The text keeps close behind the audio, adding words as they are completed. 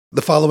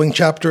The following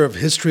chapter of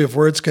History of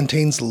Words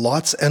contains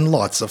lots and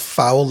lots of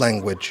foul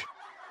language.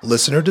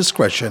 Listener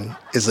discretion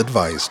is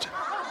advised.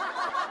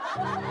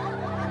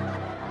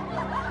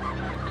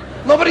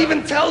 Nobody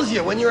even tells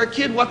you when you're a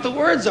kid what the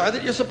words are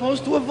that you're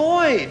supposed to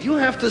avoid. You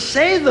have to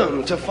say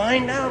them to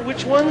find out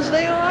which ones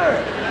they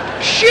are.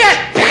 Shit!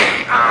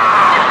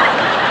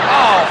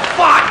 Oh,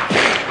 fuck!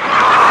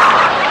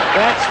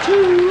 That's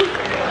two.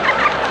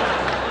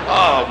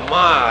 Oh,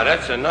 Ma,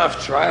 that's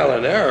enough trial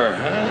and error,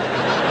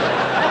 huh?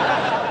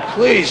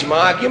 Please,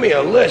 Ma, give me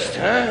a list,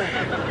 huh?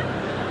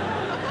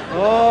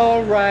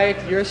 All right,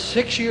 you're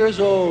 6 years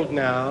old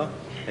now,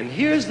 and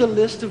here's the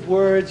list of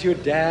words your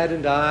dad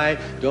and I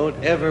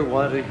don't ever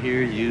want to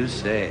hear you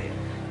say.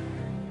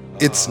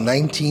 It's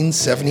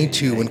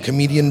 1972 when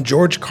comedian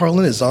George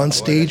Carlin is on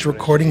stage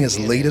recording his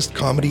latest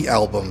comedy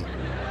album.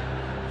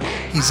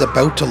 He's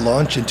about to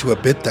launch into a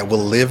bit that will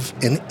live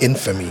in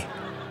infamy.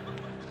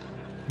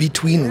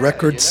 Between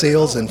record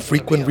sales and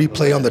frequent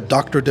replay on the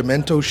Dr.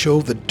 Demento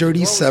show, the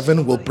Dirty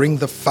Seven will bring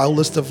the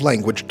foulest of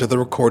language to the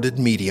recorded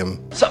medium.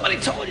 Somebody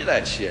told you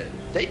that shit.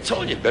 They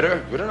told you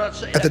better not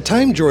say At the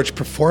time George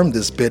performed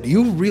this bit,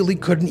 you really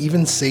couldn't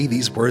even say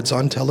these words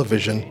on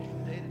television.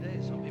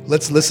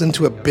 Let's listen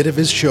to a bit of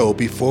his show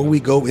before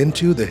we go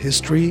into the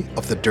history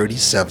of the Dirty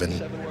Seven.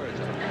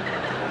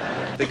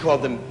 They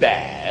called them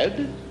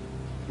bad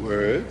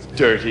words,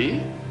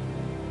 dirty,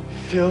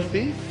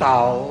 filthy,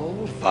 foul,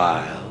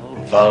 vile,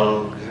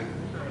 vulgar,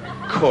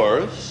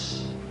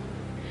 coarse,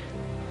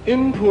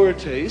 in poor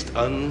taste,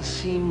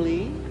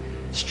 unseemly,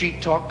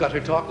 street talk,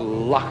 gutter talk,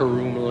 locker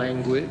room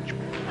language,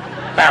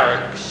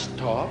 barracks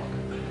talk,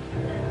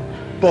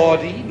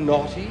 bawdy,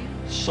 naughty,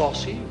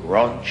 saucy,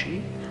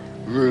 raunchy,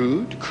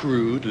 rude,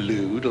 crude,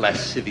 lewd,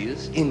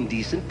 lascivious,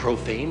 indecent,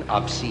 profane,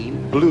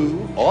 obscene,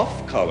 blue,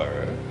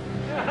 off-color,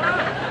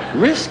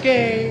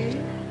 risque,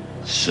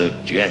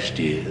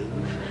 suggestive,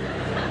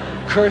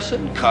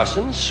 cursing,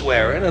 cussing,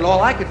 swearing, and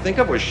all I could think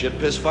of was shit,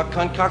 piss, fuck,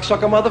 cunt,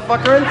 cocksucker,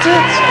 motherfucker, and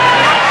tits.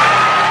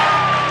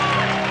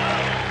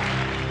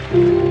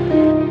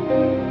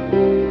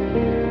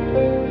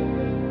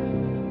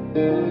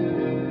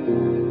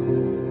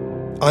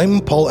 I'm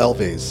Paul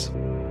Alves.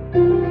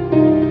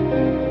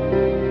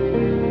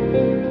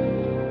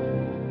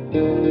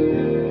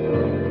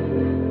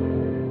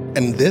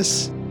 And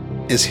this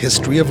is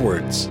History of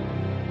Words.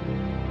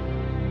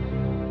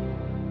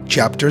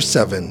 Chapter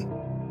 7.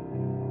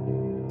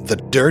 The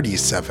Dirty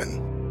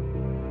Seven.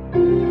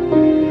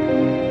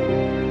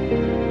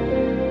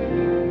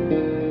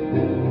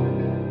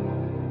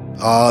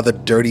 The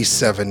Dirty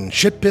Seven.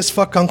 Shit, piss,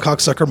 fuck, cunt,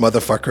 cocksucker,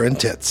 motherfucker, and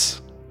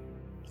tits.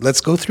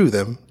 Let's go through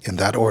them in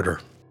that order.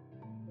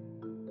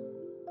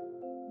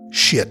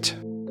 Shit.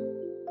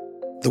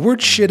 The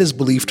word shit is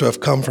believed to have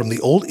come from the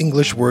Old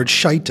English word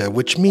shaita,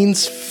 which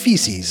means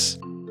feces.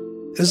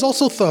 It is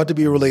also thought to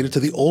be related to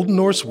the Old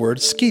Norse word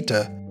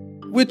skita,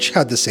 which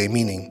had the same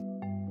meaning.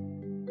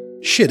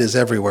 Shit is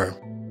everywhere.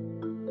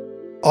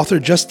 Author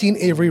Justine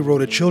Avery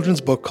wrote a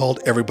children's book called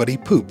Everybody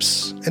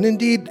Poops, and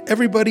indeed,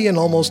 everybody and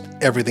almost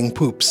everything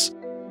poops.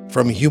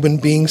 From human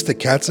beings to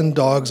cats and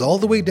dogs, all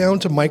the way down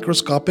to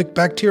microscopic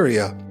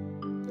bacteria.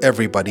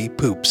 Everybody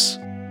poops.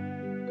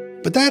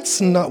 But that's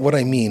not what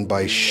I mean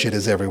by shit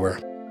is everywhere.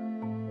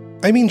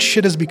 I mean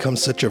shit has become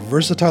such a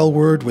versatile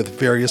word with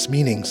various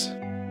meanings.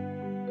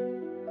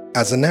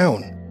 As a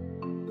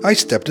noun, I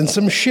stepped in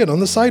some shit on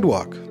the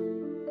sidewalk.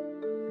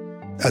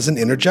 As an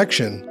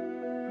interjection,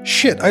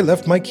 shit, I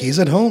left my keys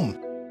at home.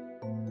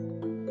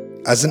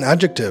 As an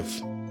adjective,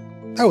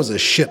 that was a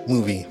shit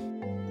movie.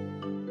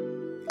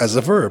 As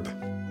a verb,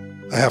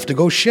 I have to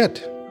go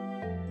shit.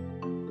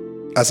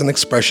 As an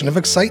expression of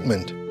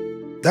excitement,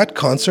 that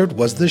concert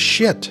was the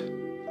shit.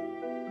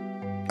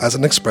 As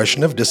an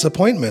expression of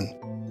disappointment,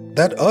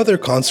 that other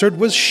concert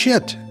was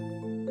shit.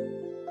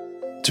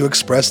 To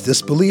express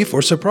disbelief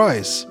or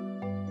surprise,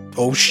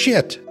 oh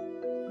shit.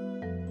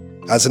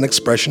 As an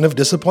expression of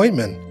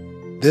disappointment,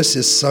 this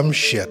is some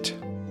shit.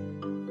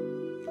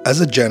 As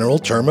a general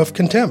term of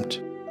contempt,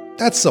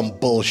 that's some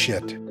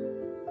bullshit.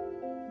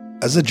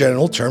 As a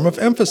general term of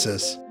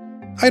emphasis,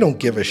 I don't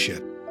give a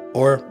shit,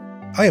 or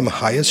I am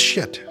high as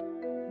shit.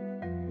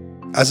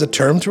 As a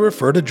term to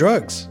refer to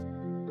drugs,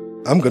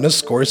 I'm gonna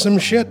score some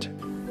shit.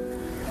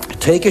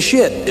 Take a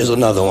shit is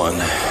another one.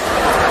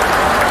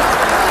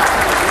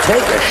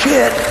 Take a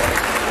shit?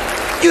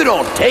 You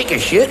don't take a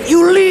shit,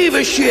 you leave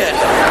a shit.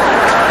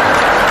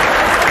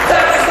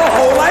 That's the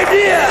whole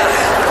idea.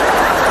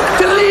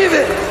 To leave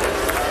it.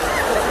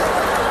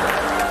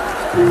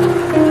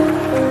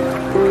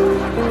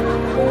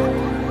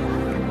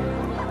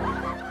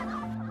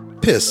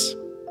 Piss.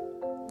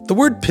 The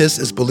word piss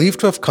is believed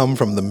to have come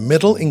from the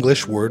Middle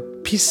English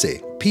word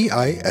pisse,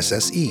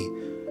 P-I-S-S-E,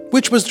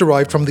 which was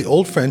derived from the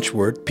Old French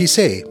word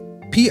pisser,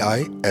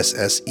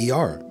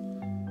 P-I-S-S-E-R.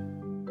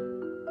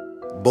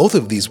 Both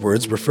of these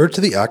words refer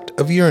to the act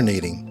of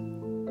urinating.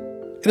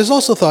 It is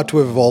also thought to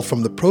have evolved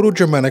from the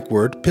Proto-Germanic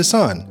word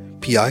pissan,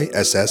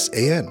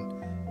 P-I-S-S-A-N,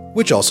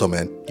 which also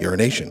meant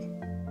urination.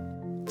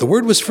 The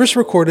word was first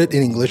recorded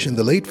in English in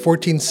the late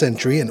 14th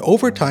century, and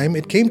over time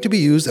it came to be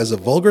used as a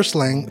vulgar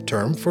slang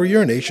term for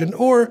urination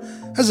or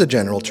as a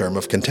general term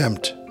of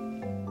contempt.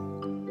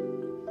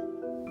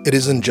 It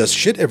isn't just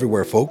shit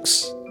everywhere,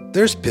 folks.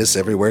 There's piss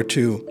everywhere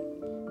too.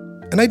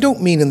 And I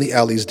don't mean in the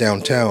alleys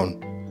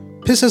downtown.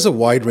 Piss has a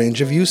wide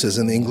range of uses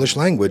in the English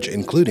language,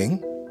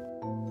 including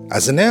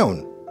as a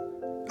noun,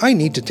 I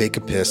need to take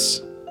a piss.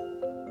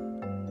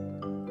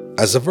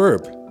 As a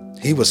verb,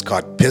 he was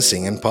caught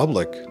pissing in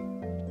public.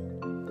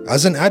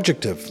 As an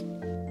adjective,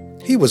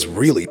 he was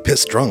really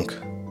piss drunk.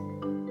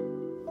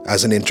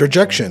 As an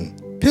interjection,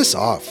 piss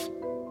off.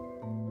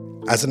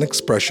 As an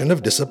expression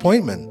of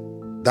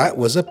disappointment, that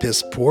was a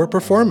piss poor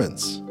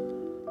performance.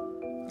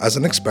 As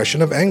an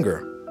expression of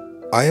anger,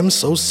 I am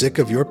so sick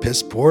of your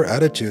piss poor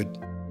attitude.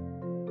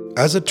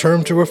 As a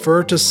term to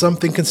refer to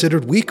something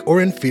considered weak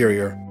or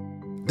inferior,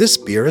 this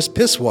beer is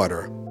piss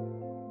water.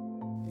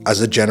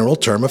 As a general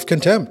term of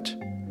contempt,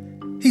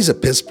 he's a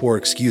piss poor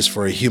excuse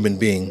for a human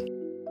being.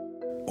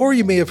 Or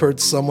you may have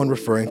heard someone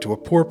referring to a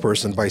poor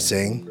person by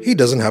saying he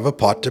doesn't have a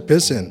pot to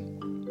piss in.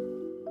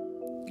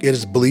 It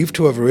is believed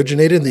to have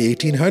originated in the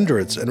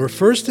 1800s and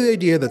refers to the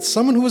idea that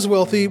someone who is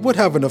wealthy would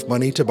have enough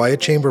money to buy a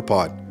chamber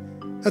pot.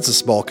 That's a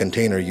small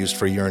container used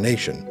for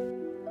urination.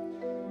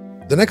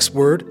 The next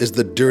word is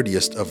the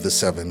dirtiest of the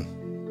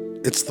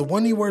 7. It's the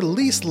one you are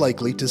least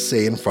likely to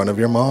say in front of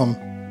your mom.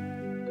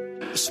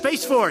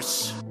 Space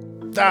Force!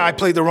 I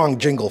played the wrong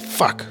jingle,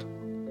 fuck.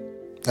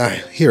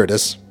 Here it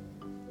is.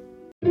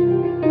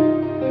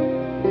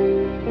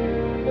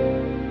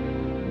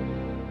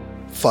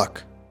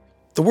 Fuck.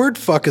 The word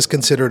fuck is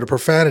considered a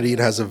profanity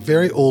and has a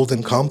very old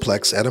and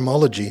complex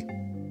etymology.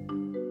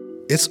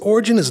 Its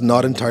origin is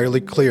not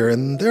entirely clear,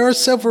 and there are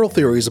several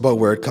theories about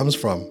where it comes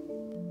from.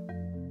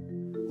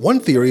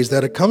 One theory is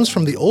that it comes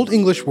from the Old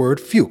English word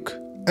fuke,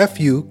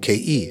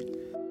 F-U-K-E,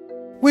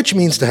 which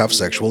means to have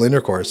sexual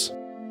intercourse.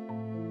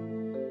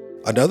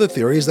 Another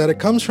theory is that it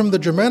comes from the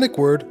Germanic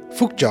word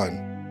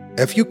fukjan,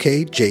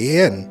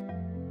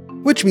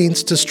 F-U-K-J-A-N, which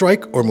means to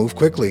strike or move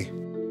quickly.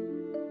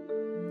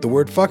 The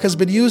word fuck has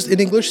been used in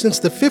English since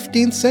the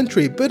 15th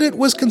century, but it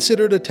was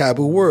considered a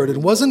taboo word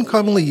and wasn't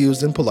commonly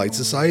used in polite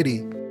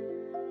society.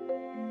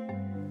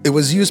 It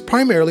was used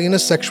primarily in a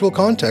sexual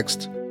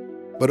context,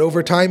 but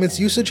over time its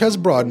usage has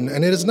broadened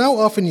and it is now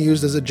often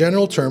used as a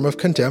general term of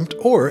contempt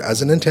or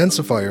as an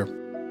intensifier.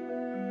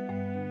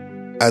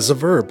 As a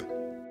verb,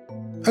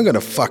 I'm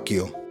gonna fuck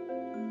you.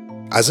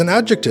 As an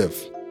adjective,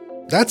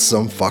 that's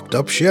some fucked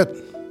up shit.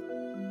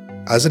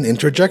 As an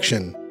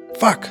interjection,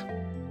 fuck.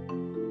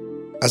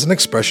 As an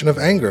expression of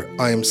anger,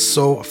 I am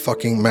so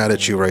fucking mad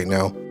at you right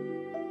now.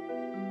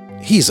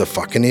 He's a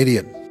fucking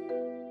idiot.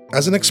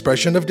 As an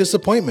expression of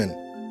disappointment,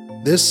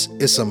 this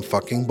is some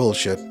fucking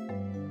bullshit.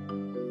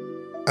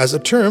 As a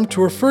term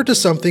to refer to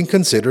something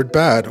considered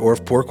bad or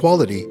of poor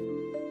quality,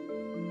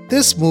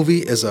 this movie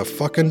is a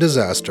fucking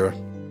disaster.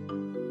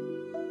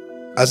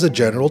 As a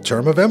general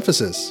term of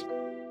emphasis,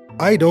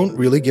 I don't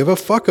really give a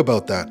fuck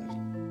about that.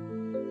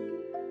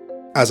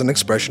 As an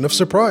expression of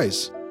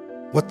surprise,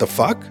 what the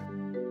fuck?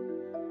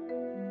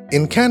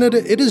 In Canada,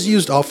 it is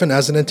used often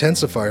as an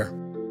intensifier.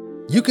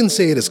 You can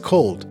say it is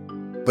cold,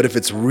 but if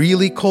it's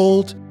really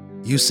cold,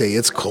 you say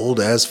it's cold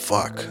as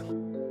fuck.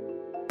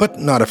 But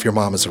not if your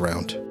mom is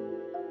around.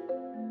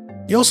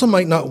 You also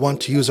might not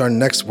want to use our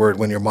next word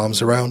when your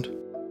mom's around.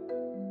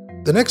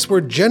 The next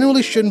word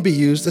generally shouldn't be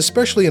used,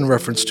 especially in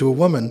reference to a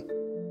woman.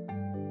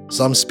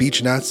 Some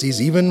speech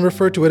Nazis even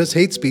refer to it as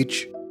hate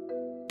speech.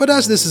 But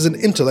as this is an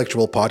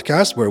intellectual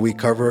podcast where we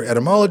cover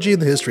etymology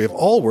and the history of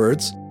all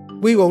words,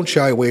 we won't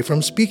shy away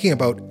from speaking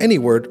about any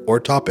word or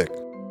topic.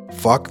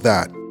 Fuck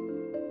that.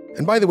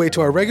 And by the way,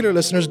 to our regular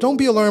listeners, don't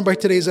be alarmed by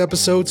today's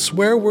episode.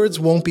 Swear words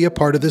won't be a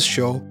part of this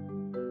show.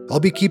 I'll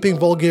be keeping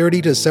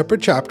vulgarity to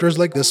separate chapters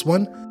like this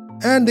one,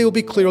 and they will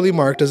be clearly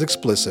marked as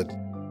explicit.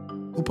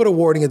 We'll put a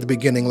warning at the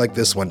beginning like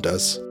this one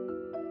does.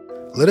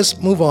 Let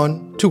us move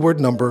on to word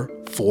number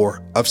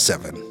 4 of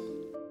 7.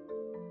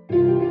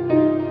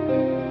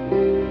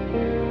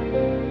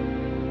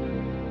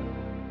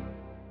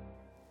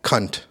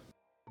 Cunt.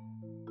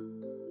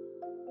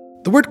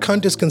 The word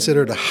cunt is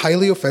considered a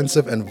highly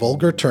offensive and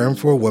vulgar term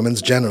for a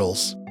woman's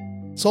genitals.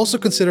 It's also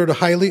considered a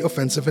highly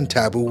offensive and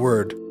taboo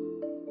word.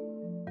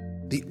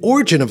 The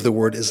origin of the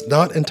word is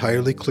not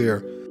entirely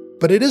clear,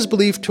 but it is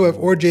believed to have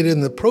originated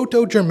in the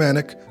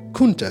Proto-Germanic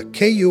kunta,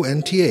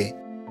 K-U-N-T-A,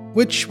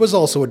 which was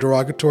also a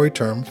derogatory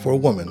term for a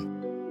woman.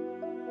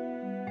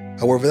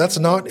 However, that's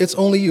not its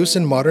only use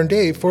in modern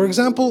day. For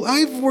example,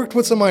 I've worked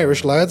with some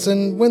Irish lads,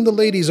 and when the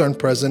ladies aren't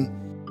present,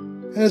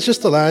 and it's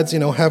just the lads,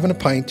 having a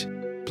pint,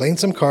 playing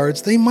some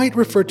cards, they might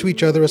refer to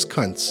each other as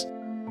cunts.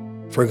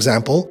 For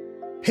example,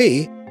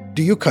 hey,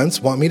 do you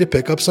cunts want me to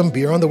pick up some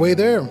beer on the way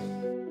there?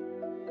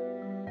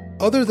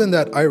 Other than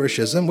that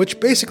Irishism, which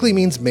basically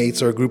means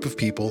mates or a group of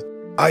people,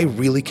 I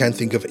really can't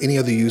think of any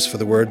other use for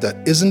the word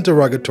that isn't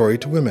derogatory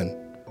to women.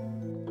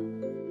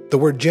 The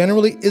word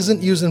generally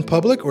isn't used in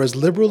public or as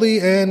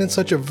liberally and in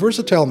such a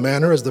versatile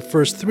manner as the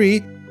first 3,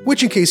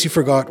 which in case you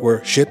forgot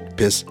were shit,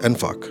 piss, and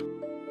fuck.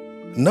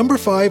 Number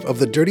 5 of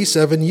the Dirty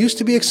Seven used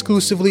to be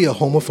exclusively a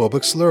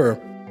homophobic slur.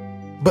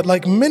 But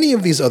like many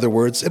of these other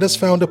words, it has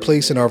found a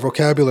place in our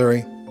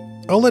vocabulary.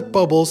 I'll let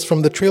Bubbles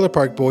from the Trailer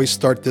Park Boys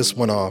start this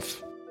one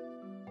off.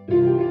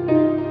 Some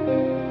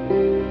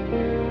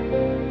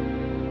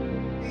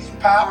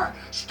power?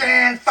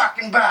 Stand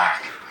fucking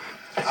back.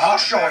 I'll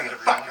show you the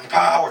fucking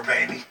power,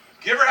 baby.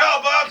 Give her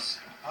hell, Bubs.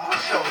 I'll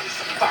show you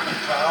some fucking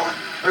power.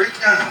 Right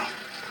now.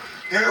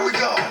 Here we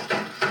go.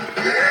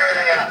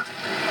 Yeah!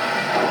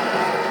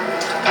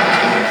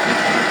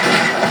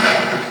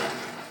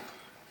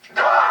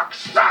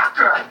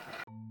 Cocksucker!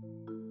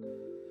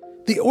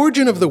 The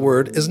origin of the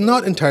word is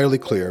not entirely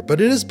clear,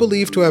 but it is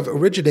believed to have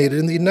originated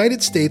in the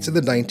United States in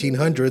the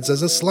 1900s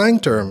as a slang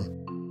term.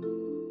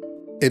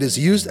 It is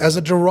used as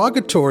a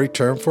derogatory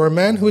term for a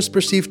man who is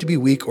perceived to be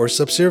weak or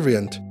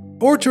subservient,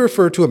 or to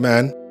refer to a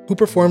man who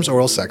performs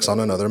oral sex on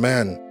another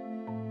man.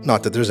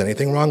 Not that there's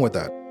anything wrong with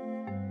that.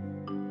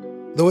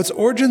 Though its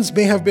origins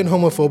may have been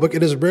homophobic,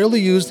 it is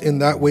rarely used in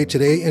that way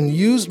today and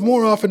used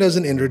more often as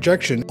an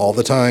interjection all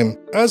the time,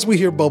 as we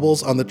hear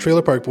Bubbles on the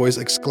Trailer Park Boys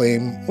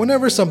exclaim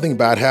whenever something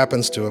bad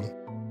happens to him.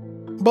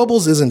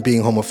 Bubbles isn't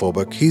being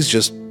homophobic, he's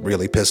just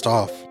really pissed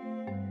off.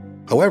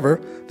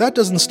 However, that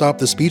doesn't stop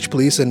the speech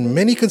police, and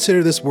many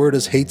consider this word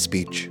as hate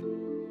speech.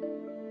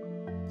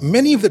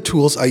 Many of the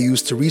tools I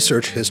use to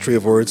research history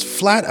of words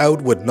flat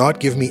out would not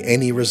give me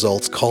any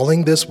results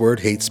calling this word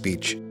hate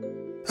speech.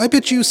 I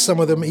bet you some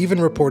of them even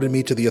reported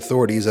me to the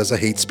authorities as a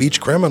hate speech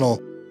criminal.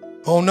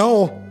 Oh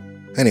no!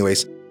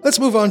 Anyways, let's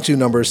move on to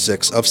number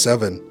 6 of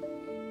 7.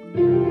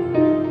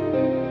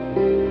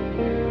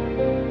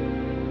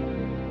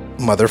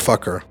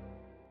 Motherfucker.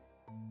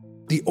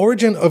 The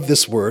origin of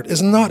this word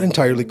is not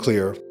entirely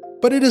clear,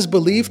 but it is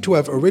believed to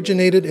have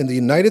originated in the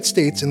United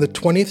States in the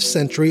 20th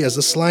century as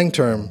a slang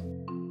term.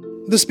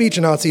 The speech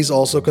Nazis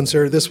also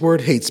consider this word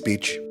hate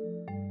speech.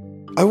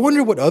 I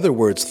wonder what other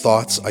words,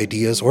 thoughts,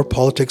 ideas, or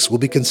politics will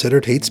be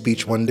considered hate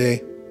speech one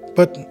day,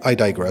 but I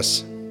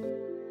digress.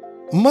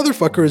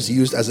 Motherfucker is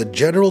used as a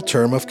general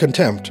term of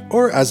contempt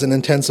or as an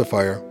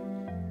intensifier.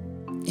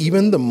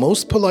 Even the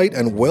most polite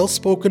and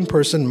well-spoken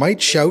person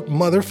might shout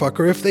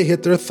motherfucker if they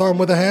hit their thumb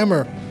with a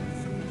hammer.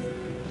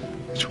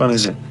 Which one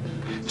is it?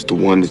 It's the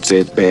one that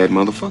says bad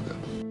motherfucker.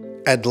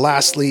 And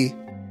lastly,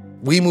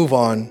 we move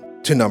on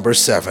to number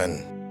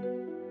 7.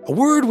 A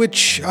word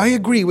which I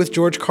agree with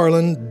George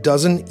Carlin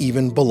doesn't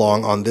even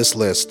belong on this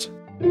list.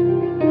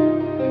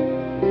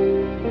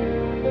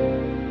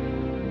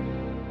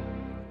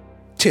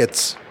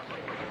 Tits.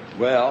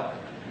 Well,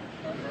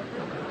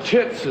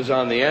 tits is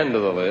on the end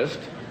of the list.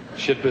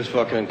 Shit, piss,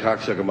 fucking, and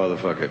cocksucker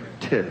motherfucker.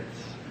 Tits.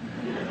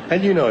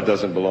 And you know it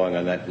doesn't belong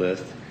on that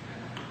list.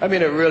 I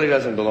mean, it really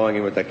doesn't belong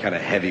in with that kind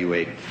of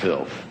heavyweight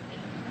filth.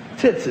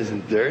 Tits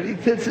isn't dirty.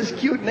 Tits is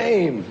cute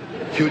name.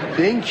 Cute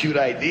thing, cute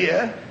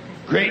idea.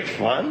 Great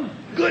fun.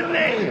 Good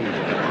name.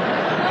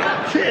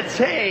 Tits,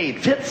 hey,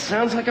 Tits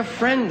sounds like a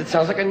friend. It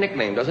sounds like a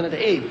nickname, doesn't it?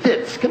 Hey,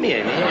 Tits, come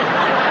here,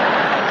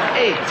 man.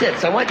 Hey,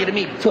 Tits, I want you to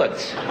meet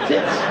Toots.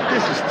 Tits,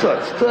 this is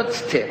Toots.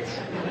 Toots, Tits.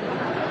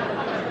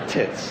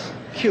 Tits.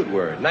 Cute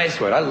word.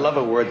 Nice word. I love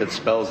a word that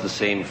spells the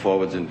same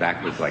forwards and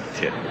backwards like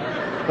tit.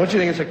 Don't you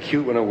think it's so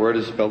cute when a word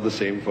is spelled the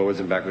same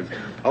forwards and backwards?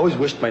 I always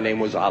wished my name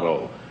was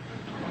Otto.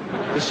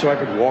 Just so I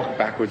could walk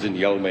backwards and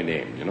yell my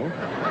name, you know?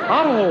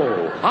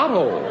 Otto!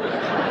 Otto!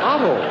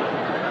 Otto!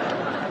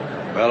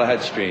 Well, I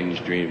had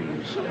strange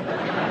dreams.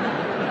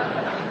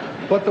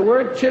 But the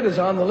word tit is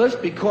on the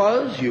list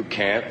because you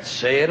can't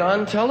say it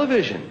on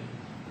television.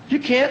 You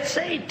can't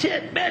say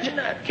tit. Imagine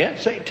that. Can't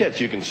say tits.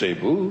 You can say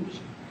boobs.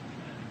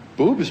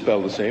 Boob is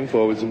spelled the same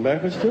forwards and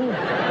backwards, too.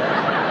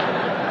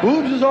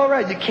 Boobs is all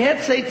right. You can't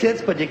say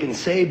tits, but you can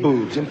say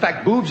boobs. In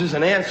fact, boobs is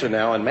an answer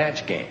now on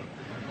Match Game.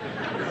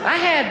 I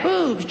had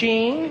boobs,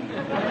 Gene.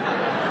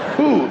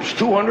 Boobs,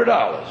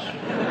 $200.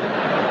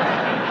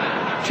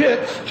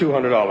 Tits,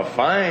 $200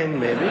 fine,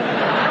 maybe.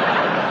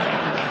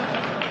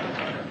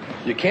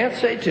 You can't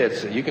say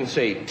tits. You can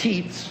say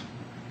teats.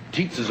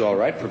 Teats is all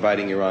right,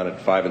 providing you're on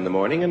at 5 in the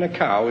morning and a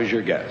cow is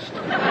your guest.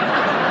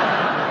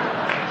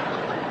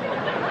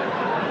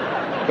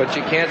 But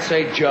you can't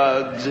say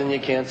jugs and you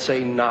can't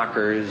say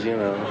knockers, you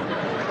know.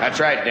 That's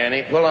right,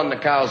 Danny. Pull on the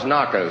cow's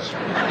knockers.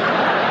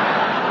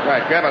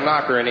 Right, grab a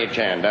knocker in each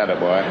hand,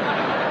 attaboy.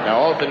 Now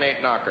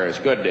alternate knockers,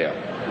 good deal.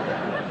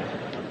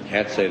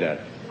 Can't say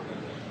that.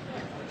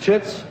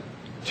 Tits?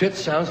 Tits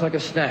sounds like a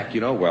snack, you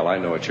know? Well, I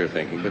know what you're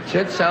thinking, but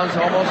tits sounds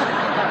almost,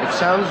 it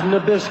sounds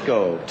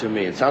Nabisco to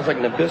me. It sounds like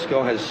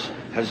Nabisco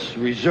has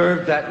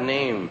reserved that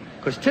name.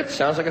 Because tits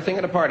sounds like a thing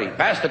at a party.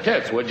 Pass the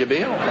tits, would you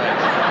be? Oh,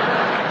 thanks.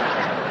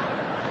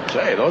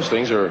 Say, those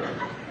things are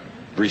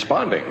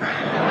responding.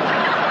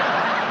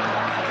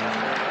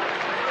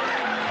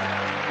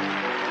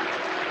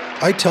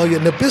 I tell you,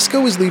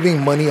 Nabisco is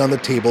leaving money on the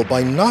table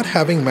by not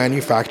having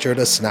manufactured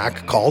a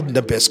snack called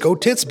Nabisco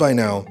Tits by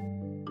now.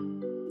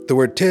 The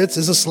word tits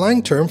is a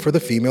slang term for the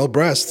female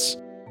breasts.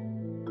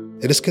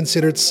 It is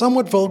considered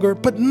somewhat vulgar,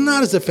 but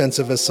not as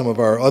offensive as some of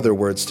our other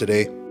words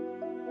today.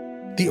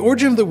 The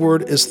origin of the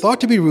word is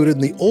thought to be rooted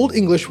in the Old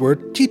English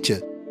word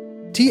titje,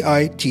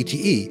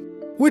 titte,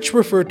 which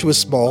referred to a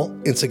small,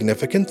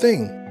 insignificant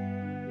thing.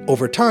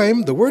 Over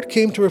time, the word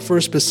came to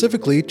refer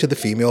specifically to the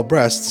female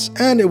breasts,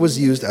 and it was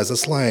used as a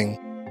slang.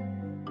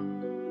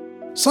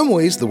 Some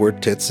ways the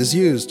word tits is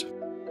used.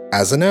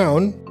 As a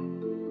noun,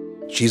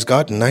 she's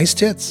got nice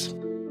tits.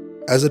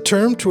 As a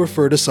term to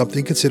refer to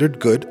something considered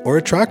good or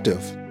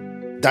attractive.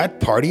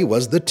 That party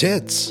was the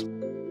tits.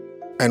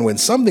 And when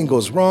something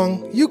goes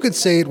wrong, you could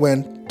say it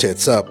went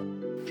tits up.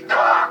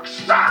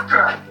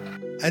 Cocksucker!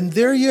 And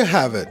there you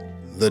have it,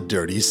 the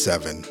Dirty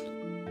Seven.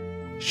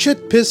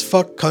 Shit, piss,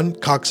 fuck, cunt,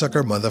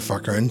 cocksucker,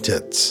 motherfucker, and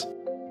tits.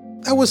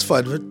 That was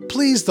fun, but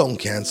please don't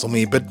cancel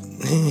me. But,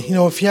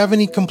 if you have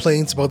any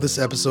complaints about this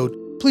episode,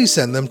 please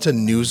send them to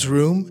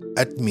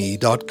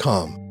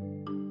newsroom@me.com.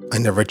 I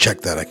never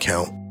checked that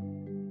account.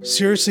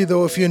 Seriously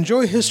though, if you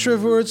enjoy History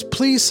of Words,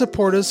 please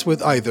support us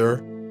with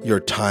either your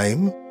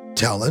time,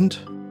 talent,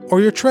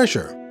 or your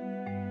treasure.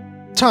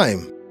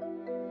 Time.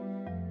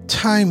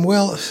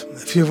 Well,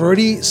 if you've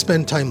already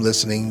spent time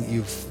listening,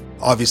 you've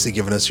obviously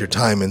given us your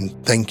time and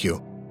thank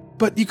you.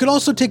 But you could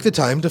also take the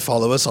time to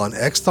follow us on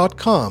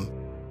x.com.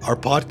 Our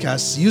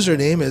podcast's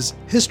username is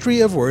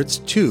History of Words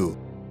 2.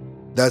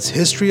 That's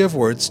History of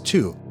Words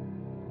 2.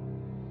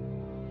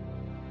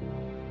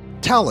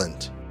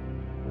 Talent.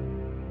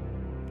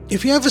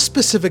 If you have a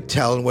specific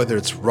talent, whether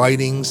it's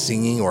writing,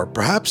 singing, or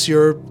perhaps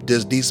you're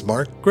Disney's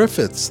Mark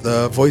Griffiths,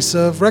 the voice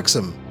of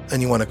Wrexham,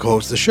 and you want to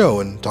co-host the show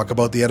and talk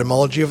about the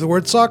etymology of the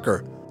word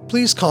soccer,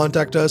 please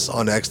contact us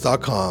on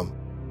x.com.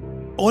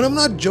 Oh, and I'm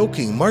not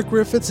joking, Mark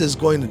Griffiths is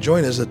going to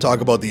join us to talk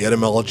about the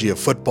etymology of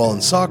football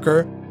and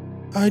soccer.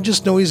 I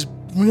just know he's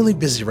really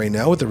busy right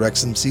now with the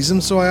Wrexham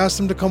season, so I asked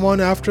him to come on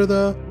after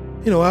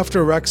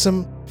after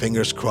Wrexham,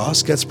 fingers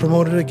crossed, gets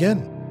promoted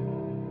again.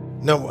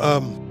 Now,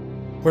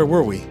 where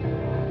were we?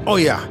 Oh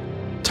yeah,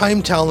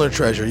 time, talent, or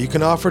treasure. You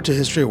can offer to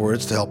History of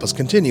Words to help us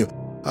continue.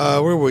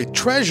 Where were we?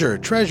 Treasure.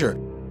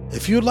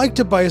 If you'd like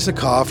to buy us a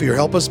coffee or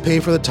help us pay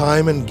for the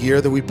time and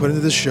gear that we put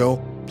into this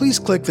show, please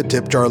click the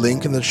tip jar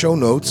link in the show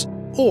notes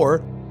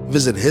or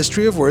visit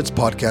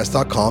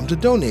historyofwordspodcast.com to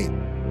donate.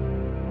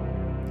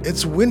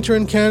 It's winter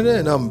in Canada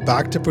and I'm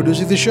back to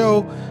producing the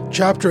show.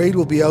 Chapter 8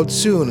 will be out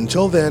soon.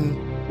 Until then,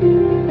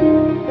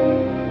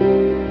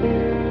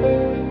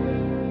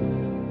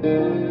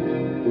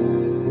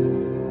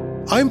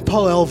 I'm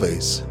Paul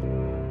Alves.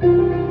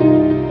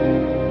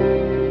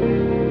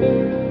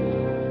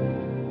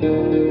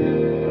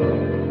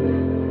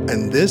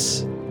 And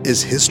this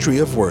is History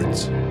of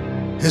Words.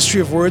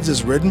 History of Words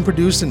is written,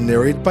 produced, and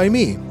narrated by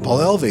me, Paul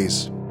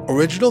Alves.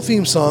 Original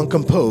theme song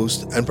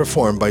composed and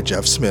performed by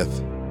Jeff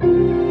Smith.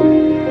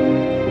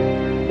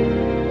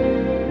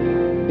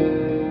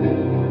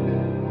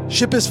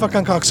 Ship is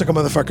fucking cocksucker,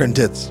 motherfucker, and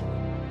tits.